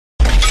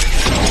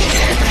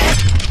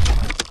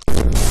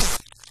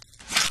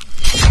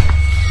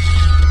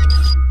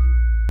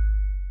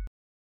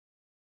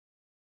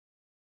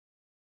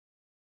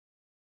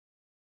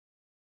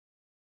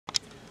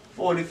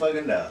$40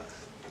 fucking.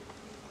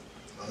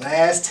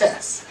 Last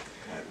test.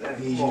 I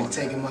need you to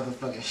take a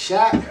motherfucking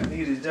shot. I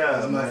need a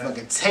job, man.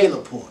 Motherfucking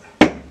Taylor Porter.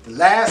 The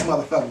last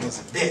motherfucker was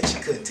a bitch. I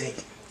couldn't take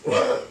it.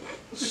 What?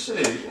 Shit,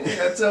 you ain't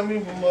gotta tell me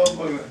for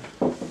motherfucker.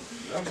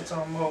 I'm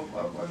talking about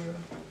motherfucker.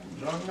 I'm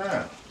drunk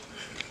now.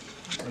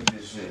 Take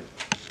this shit.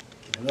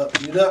 Get it up,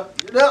 get it up,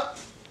 get it up.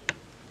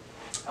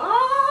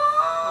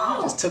 Oh!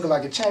 You just took it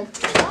like a champ.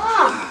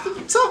 Ah!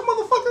 Tough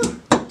motherfucker.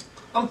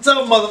 I'm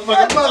tough, motherfucker.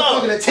 That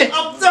motherfucking attention.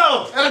 I'm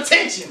tough. That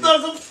attention.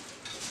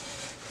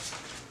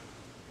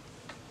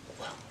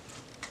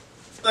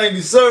 Thank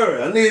you,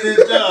 sir. I need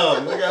this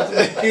job. I got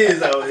some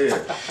kids out here.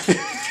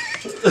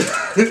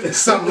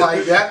 Something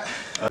like that.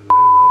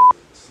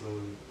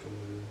 Slowly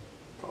coming in.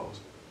 Pause.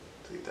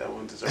 Take that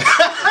one to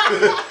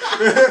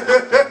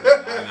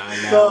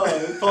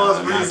Pause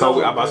free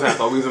zone. I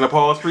thought we was in a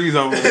pause free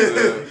zone.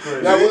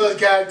 That was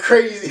kind of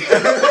crazy.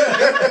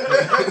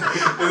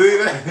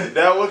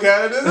 That one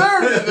kind of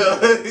deserved it though.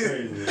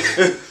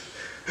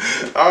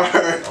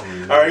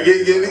 Alright, get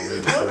it.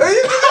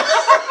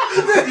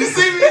 You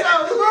see me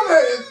now?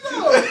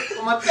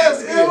 On my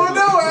test. You don't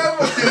know what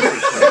happened.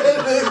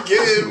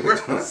 Get it, bro.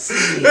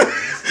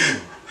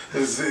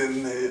 It's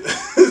in there.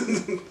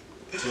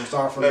 So we'll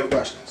start from the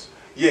questions.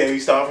 Yeah, we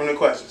start from the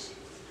questions.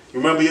 You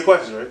remember your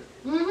questions, right?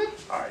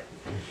 Mm-hmm. Alright.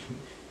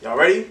 Y'all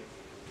ready?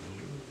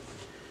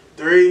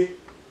 3,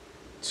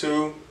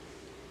 2,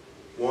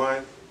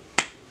 1.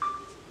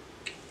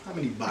 How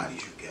many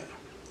bodies you got?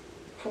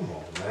 Come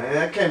on, man.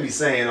 I can't be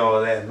saying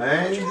all that,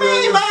 man. What you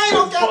mean, man? I ain't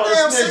no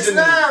goddamn 6'9",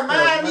 man.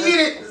 I need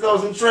it. There's no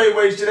some trade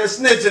weight shit. That's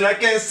snitching. I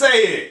can't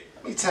say it.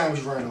 How many times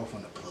you ran off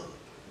on the plug?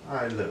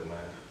 Alright, look,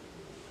 man.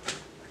 I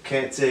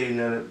can't tell you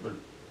nothing, but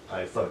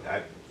alright, fuck.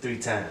 3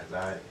 times,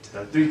 alright?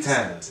 3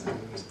 times.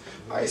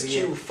 Ice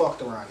Cube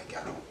fucked around and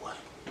got on what?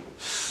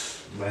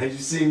 Man, you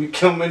see me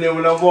coming in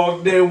when I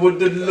walked in with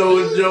the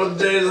Lil Joe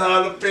J's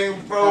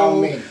jalapeno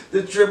bro.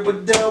 The triple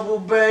double,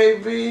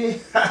 baby.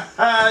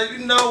 You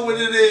know what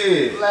it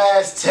is.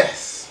 Last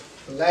test.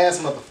 The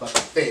last motherfucker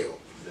failed.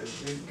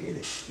 Let's get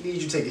it.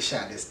 Need you to take a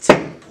shot at this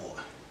Taylor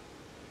Porter.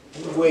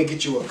 Go ahead and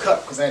get you a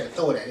cup, because I had to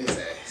throw it at his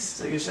ass.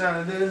 Take a shot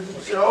at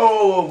this.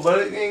 Oh,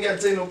 but you ain't got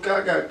to take no cup.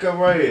 I got a cup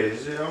right here.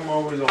 Shit, I'm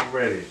always on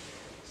ready.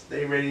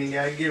 Stay ready, you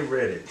gotta get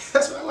ready.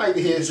 That's what I like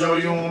to hear. So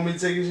you don't want me to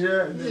take a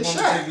shot? Yeah,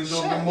 shot. You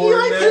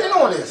ain't putting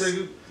on this.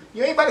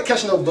 You ain't about to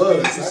catch no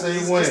buzz. You say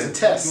when? Just a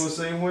test. You gonna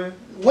say when?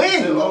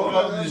 When?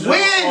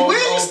 When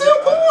you still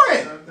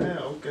pouring?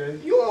 Damn, okay.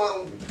 You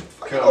want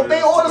fucking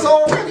obey orders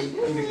already.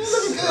 You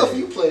looking good for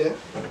you, player.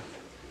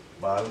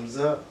 Bottoms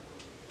up.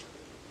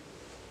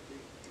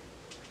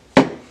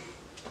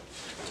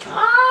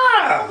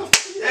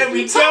 There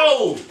we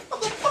go.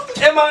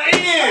 Am I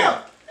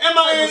in? Am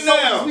I in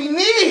now? We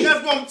need.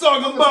 That's what I'm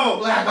talking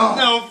about.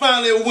 Now I'm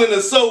finally a winter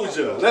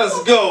soldier.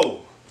 Let's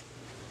go.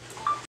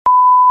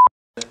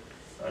 I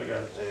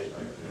got it.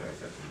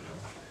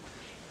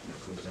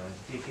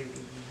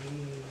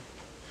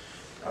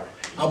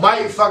 I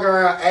might fuck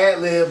around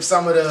ad-lib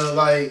some of the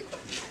like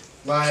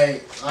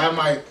I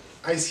might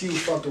Ice Cube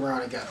fucked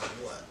around and got a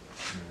what?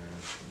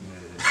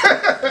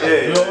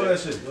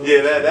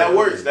 That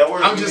works. That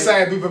works. I'm just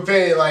saying, be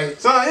prepared. Like,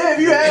 so yeah, if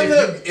you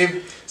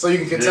ad-lib, so you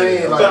can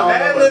contain. Like, so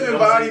ad-libbing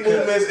body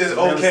movements is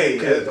okay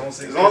as long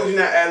as you're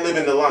not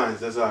ad-libbing the lines.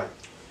 That's alright.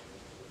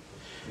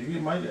 You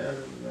might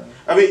ad-lib.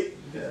 I mean,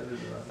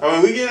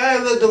 we can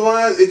ad-lib the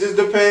lines. It just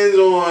depends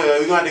on.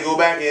 We're gonna have to go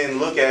back and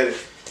look at it,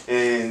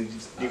 and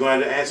you're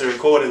gonna have to answer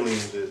accordingly.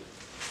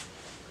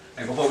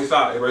 And before we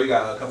start, bro, you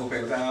got a couple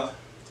paper towels?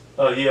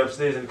 Oh, yeah,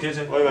 upstairs in the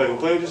kitchen. Oh, you gotta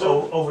play with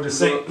yourself? Over the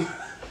sink.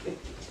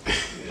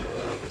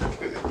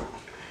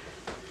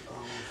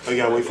 I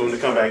gotta wait for him to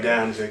come back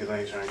down because I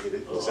ain't trying to get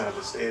it inside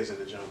the stairs in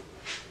the jump.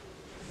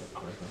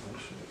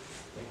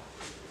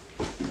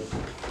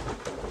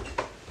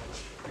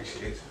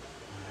 Appreciate it.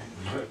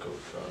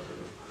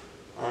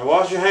 Alright,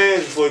 wash your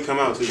hands before you come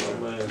out too.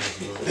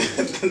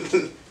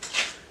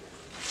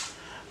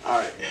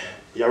 Alright,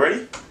 y'all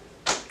ready?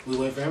 We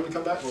wait for him to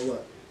come back or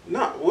what?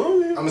 No,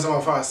 well, I'm just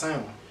talking about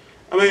sound.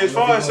 I mean, as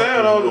far as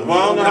sound, I don't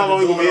know how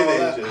long he's gonna be in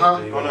there. Huh? I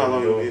don't know how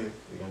long he's gonna be in there.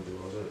 You gonna do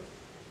all that?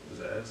 Is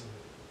that ass?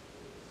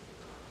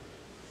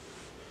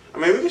 I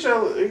mean, we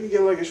can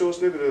get like a short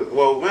snippet of.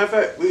 Well, matter of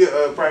fact, we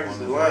can practice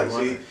the line.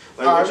 See,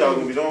 like what y'all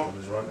gonna be doing. I'm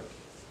just running.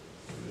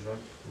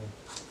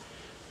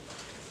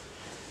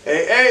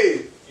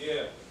 Hey.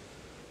 Yeah.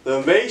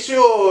 So make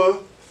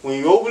sure when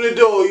you open the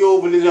door, you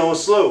open it on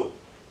slow,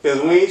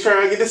 cause we ain't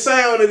trying to get the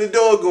sound of the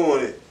door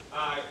going in.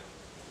 Alright.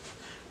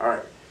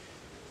 Alright.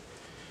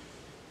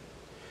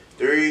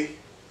 3,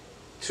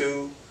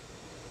 2,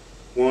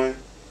 1.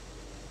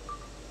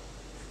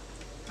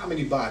 How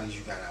many bodies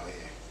you got out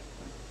here?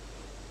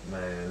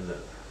 Man,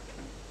 look.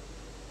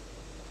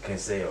 Can't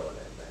say all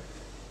that, man.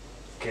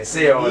 Can't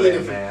say all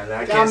that, man.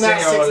 I can't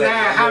say all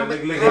that. How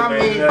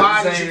many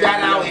bodies you got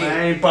out here?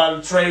 I ain't part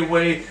of the trade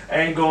way. I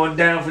ain't going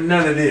down for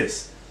none of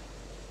this.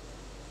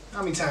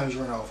 How many times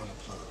you run off on the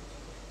plug?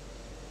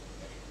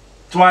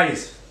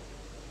 Twice.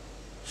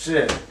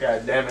 Shit,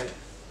 god damn it.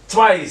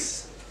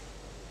 Twice.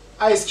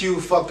 Ice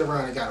Cube fucked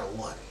around and got a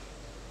what?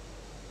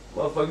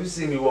 Motherfucker, you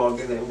see me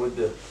walking in with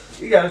the.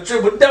 You got a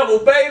triple double,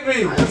 baby.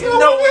 You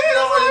know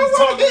what you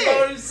talking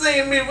about. You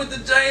seen me with the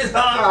James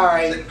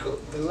Harden.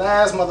 Alright, the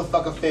last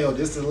motherfucker failed.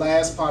 This is the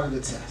last part of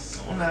the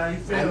test. I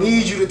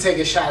need you to take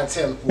a shot of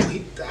teleport.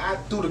 I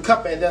threw the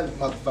cup at that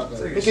motherfucker.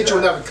 Let me get you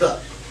another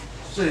cup.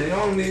 Shit, I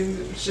don't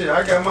need shit.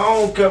 I got my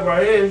own cup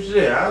right here.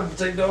 Shit, I'll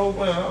take the whole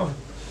thing.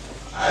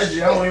 I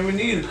don't even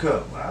need a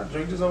cup. I'll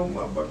drink this whole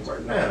motherfucker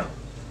right now.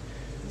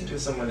 Get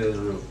some of this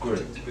real quick.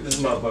 Get this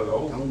motherfucker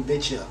over. Don't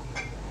bitch up.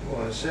 You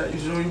want a shot? You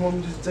sure you want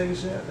me to just take a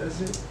shot? That's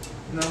it?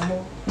 No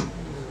more?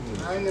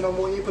 I ain't get no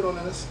more than you put on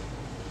this.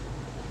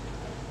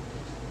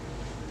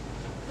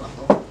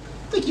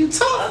 Think you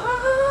tough?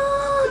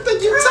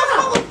 Think you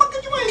tough,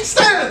 motherfucker? You ain't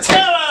standing.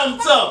 Tell I'm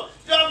tough.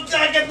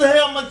 I get the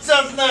hell my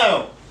chest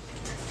now.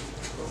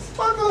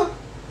 Motherfucker.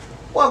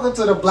 Welcome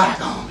to the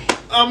Black Army.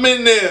 I'm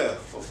in there.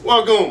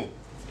 Welcome.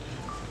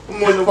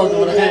 I'm on the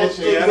with a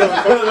handshake.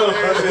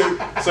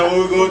 So what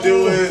we're gonna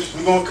do is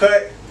we're gonna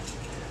cut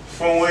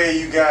from where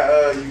you got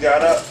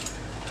up,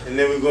 and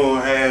then we're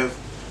gonna have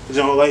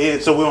like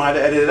it, so we don't have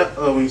to edit it up.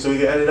 So we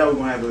can edit it up. We're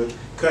gonna have a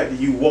cut to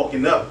you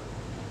walking up,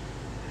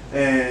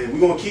 and we're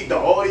gonna keep the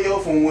audio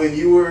from when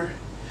you were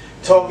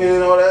talking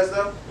and all that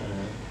stuff.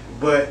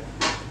 But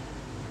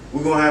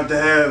we're gonna have to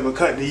have a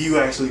cut to you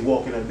actually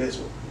walking up this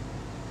way.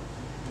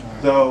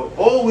 So,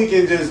 or we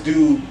can just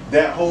do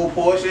that whole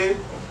portion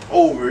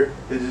over.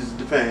 It just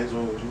depends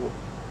on what you want.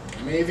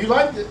 I mean, if you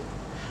liked it.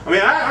 I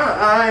mean,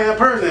 I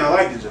personally I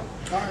like the jump.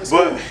 Right,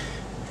 But cool.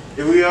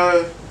 if we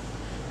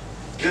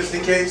just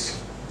in case.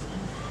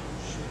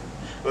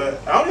 But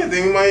I don't even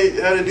think we might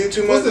have to do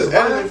too much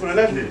editing for the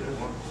next video.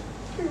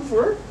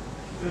 For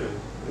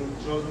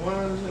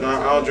no, I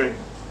don't drink.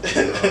 I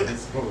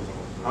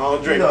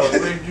don't drink.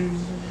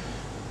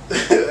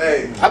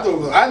 Hey, I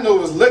know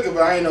it was liquor,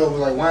 but I ain't know it was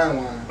like wine.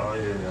 Oh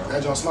yeah.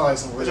 That don't smell like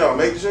some. what y'all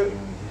make the shit?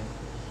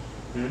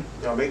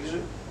 Y'all make the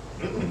shit?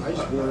 I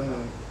used to pour it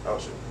in. Oh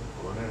shit.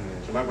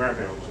 So my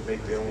grandparents would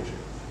make their own shit.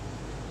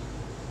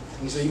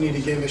 You say you need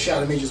to give me a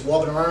shot of me just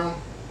walking around?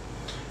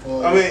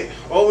 Or I mean,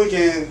 or we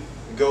can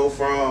go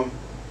from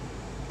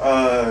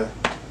the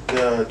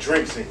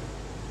drink scene,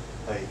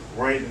 like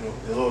right in the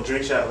little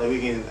drink shot. Like we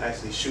can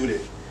actually shoot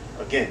it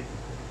again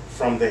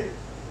from there.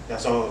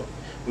 That's all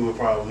we would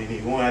probably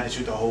need. We won't have to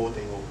shoot the whole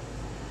thing over.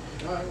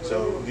 all right,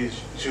 So we can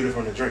shoot it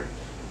from the drink.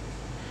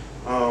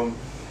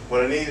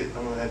 What I need,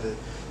 I'm gonna have to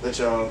let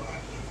y'all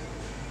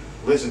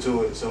listen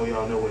to it so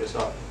y'all know where to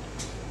start.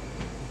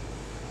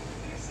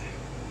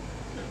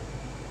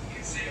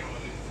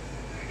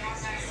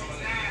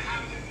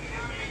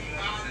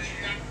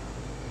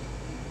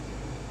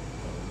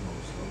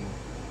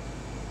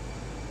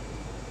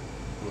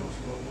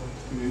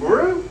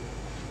 For real?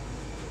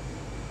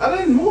 I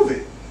didn't move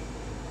it.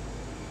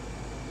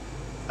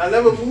 I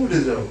never moved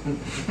it though.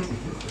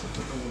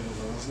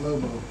 slow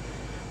mo.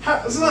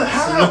 How?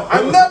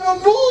 I never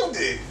moved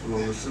it.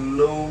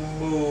 Slow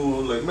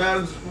move, like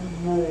man.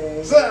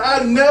 Son,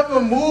 I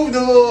never moved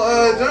the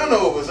little John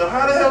over. So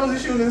how the hell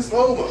was he shooting in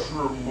slow mo?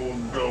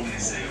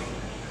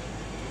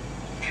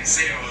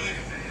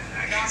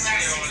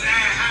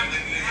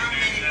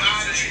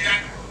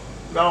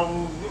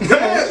 No.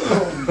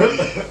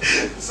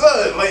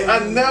 Son, like I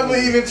never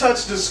even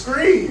touched the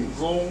screen.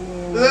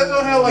 Does that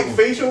not have like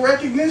facial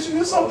recognition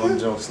or something?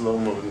 Jump slow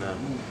mo now.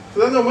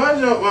 Cause I know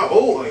my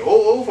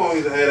old phone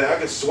used to have that. I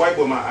could swipe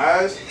with my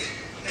eyes.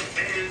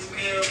 It's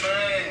good,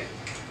 man.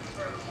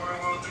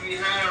 WW3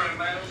 hiring,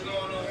 man. What's going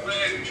on,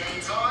 man?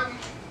 James Harden?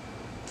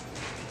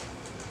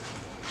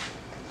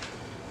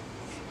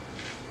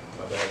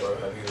 My bad, bro. I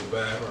had to get to the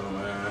bathroom,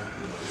 man.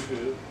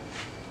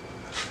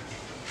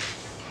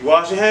 You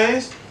wash your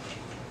hands?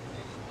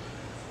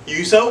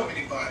 You soap?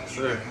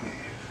 Sir.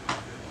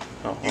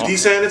 You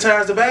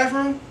desanitize the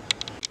bathroom?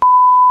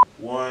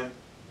 One.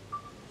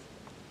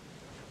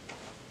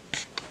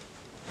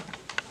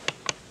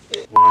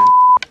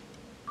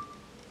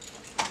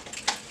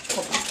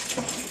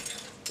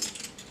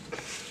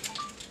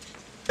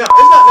 No,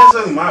 it's not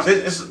necessarily my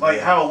business. It's like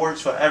how it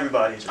works for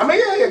everybody. I mean,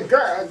 yeah,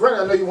 granted,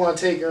 I know you want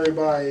to take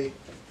everybody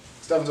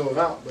stuff into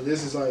account, but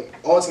this is like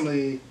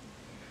ultimately,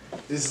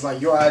 this is like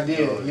your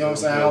idea. You know what I'm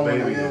saying? I don't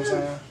want to, you know what I'm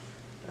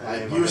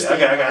saying?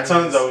 Like I got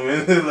tons of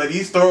them. Like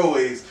these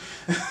throwaways.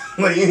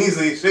 Like you ain't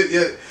seen shit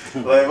yet.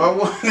 Like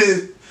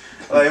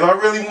if I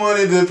really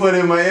wanted to put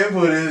in my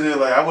input in it,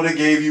 like I would have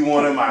gave you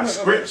one of my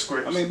scripts.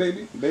 I mean,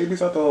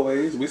 babies are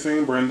throwaways. We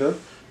seen Brenda.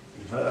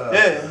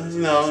 Yeah, you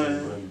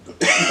know.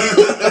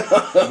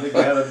 They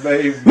got a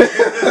baby.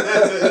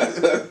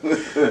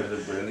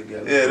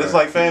 Yeah, that's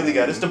like Family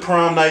Guy. It's the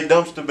prom night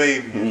dumpster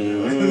baby.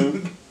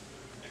 Mm-hmm.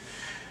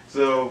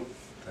 So,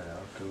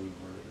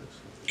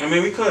 I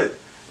mean, we could.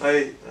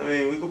 Like, I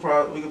mean, we could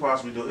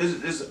possibly do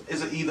it.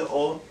 It's an either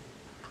or.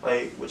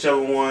 Like,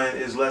 whichever one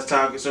is less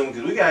time consuming,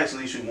 because we can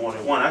actually shoot more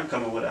than one. I can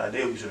come up with an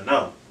idea we should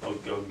know. Or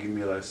give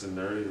me like a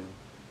scenario.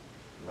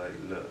 Like,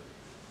 look,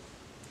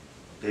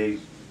 they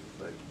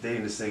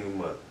in the single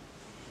mother.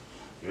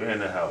 You're in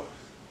the house.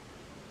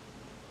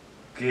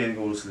 Kid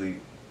go to sleep.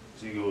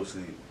 So you go to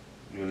sleep,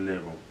 you in the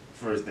living room.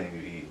 First thing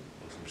you eat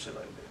or some shit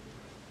like that.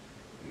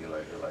 You get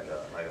like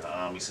an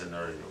army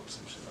scenario or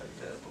some shit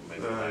like that, but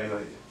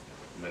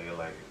make it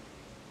like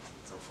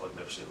some fucked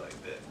up shit like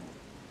that.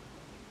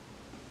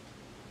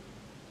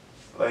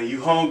 Like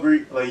you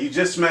hungry, like you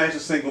just smashed a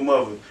single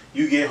mother.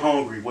 You get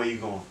hungry, where you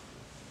going?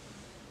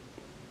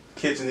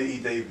 Kitchen to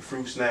eat their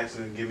fruit snacks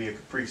and give me a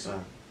Capri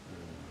Sun.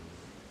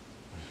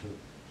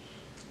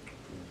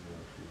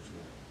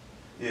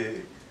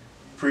 Yeah,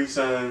 Capri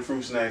Sun,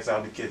 fruit snacks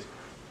out the kitchen.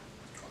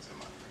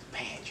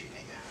 Pantry,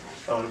 nigga.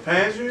 Oh, the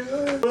pantry?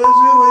 Like,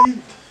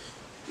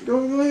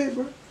 go ahead,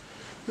 bro.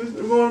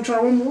 We're gonna try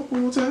one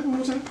more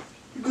time.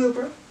 You good,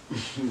 bro?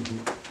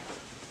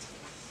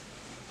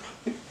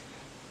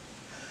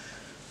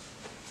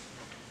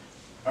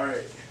 All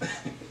right.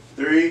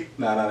 3.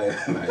 Nah. God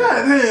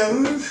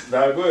damn.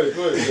 Nah, go ahead.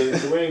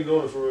 So we ain't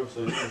doing it for real, so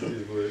you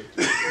can go ahead.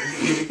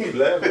 You keep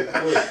laughing, go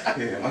ahead.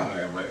 Yeah,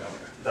 all right.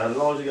 Now, as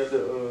long as you got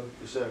the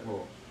Shaq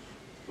ball.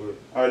 Go ahead.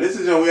 All right, this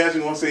is John. We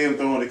actually gonna see him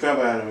throwing the cup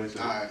at him.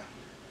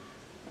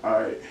 All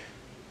right.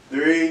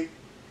 3,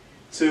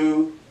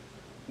 2,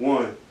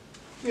 1.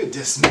 You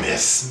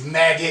dismiss,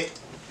 maggot.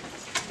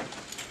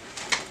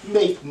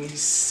 Make me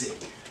sick.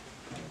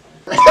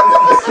 Yo, I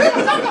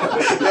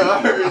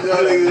heard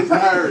y'all niggas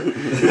hired.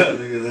 Y'all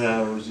niggas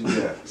have what you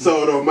got.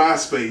 Sold on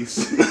MySpace.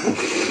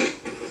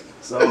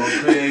 So on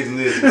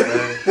Craigslist, man.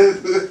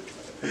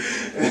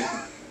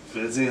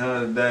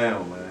 1,500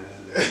 down, man.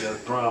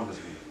 Just promise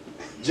me.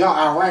 John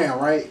Iran,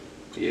 right?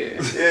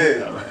 Yeah.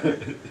 Yeah.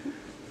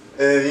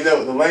 And you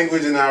know, the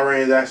language in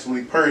Iran is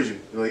actually Persian.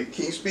 Like,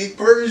 can you speak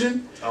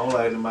Persian? I don't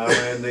like them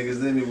Iran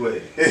niggas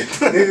anyway.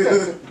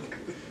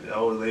 They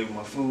always label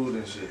my food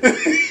and shit.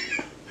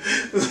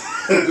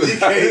 You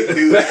can't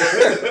do that.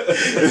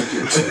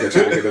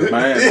 Trying to get this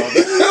man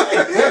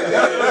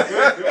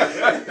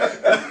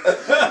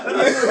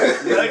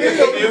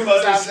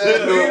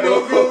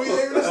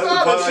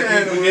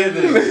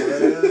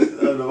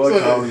My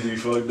comedy be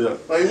fucked up.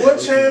 Like, what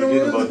channel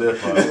Forget is about that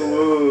part.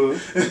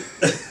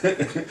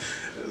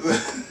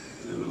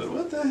 Like,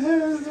 what the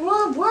hell is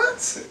what?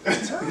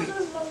 Turn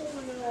this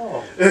motherfucker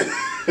off.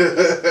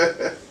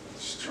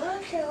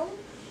 Strike him.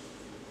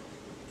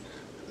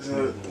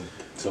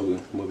 So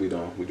what we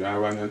doing? We drive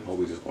right now, or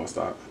we just gonna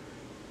stop?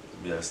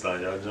 Yeah,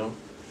 start y'all jump.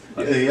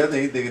 Yeah. I think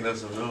he thinking of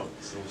some jump,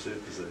 some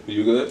shit to say.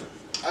 You good?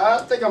 I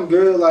think I'm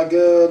good. Like,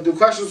 the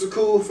questions are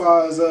cool as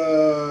far as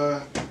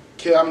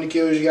how many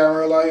kills you got in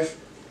real life,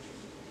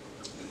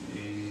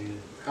 Yeah.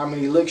 how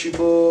many licks you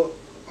pulled,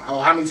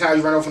 how many times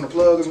you ran off on the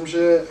plug or some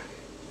shit.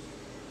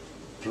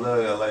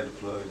 Plug, I like the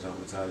plug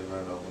jump. It's how they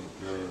run off on the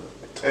plug.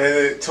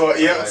 And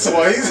twice.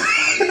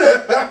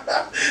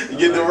 You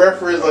get the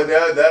reference like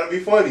that. That'll be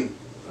funny.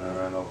 I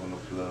ran off on the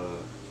plug.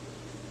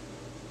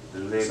 The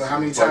licks. So how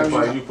many times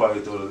you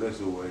probably throw the licks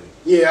away.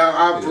 Yeah,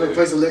 I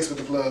replace the licks with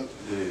the plug.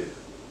 Yeah.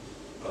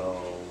 Let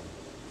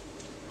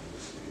me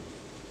see.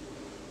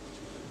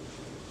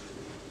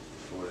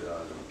 $40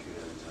 don't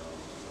kill John.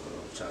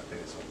 I'm trying to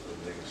think of something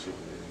nigga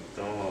shooting in the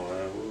thumb,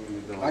 man. What were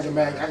you doing?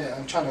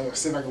 I'm trying to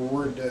see if I can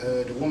word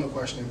the woman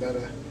question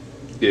better.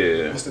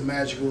 Yeah. What's the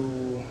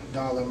magical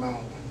dollar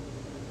amount?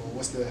 Or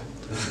what's the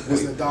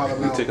dollar We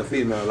amount? take a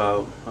female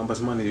out. How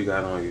much money you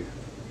got on you?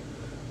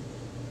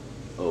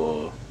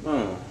 Or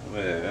man,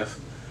 that's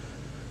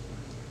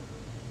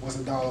What's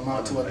the dollar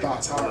amount to a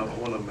thought's heart? I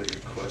want to make a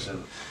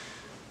question.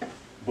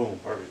 Boom,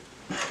 perfect.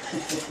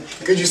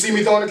 Could you see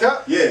me throwing the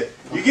cup? Yeah,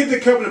 you get the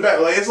cup in the back.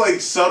 Like, it's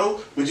like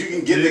subtle, but you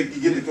can get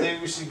You the cup.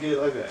 think we should get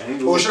like an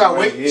angle? Or should I right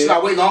wait? here? Should I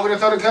wait longer to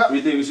throw the cup?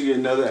 You think we should get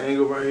another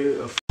angle right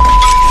here?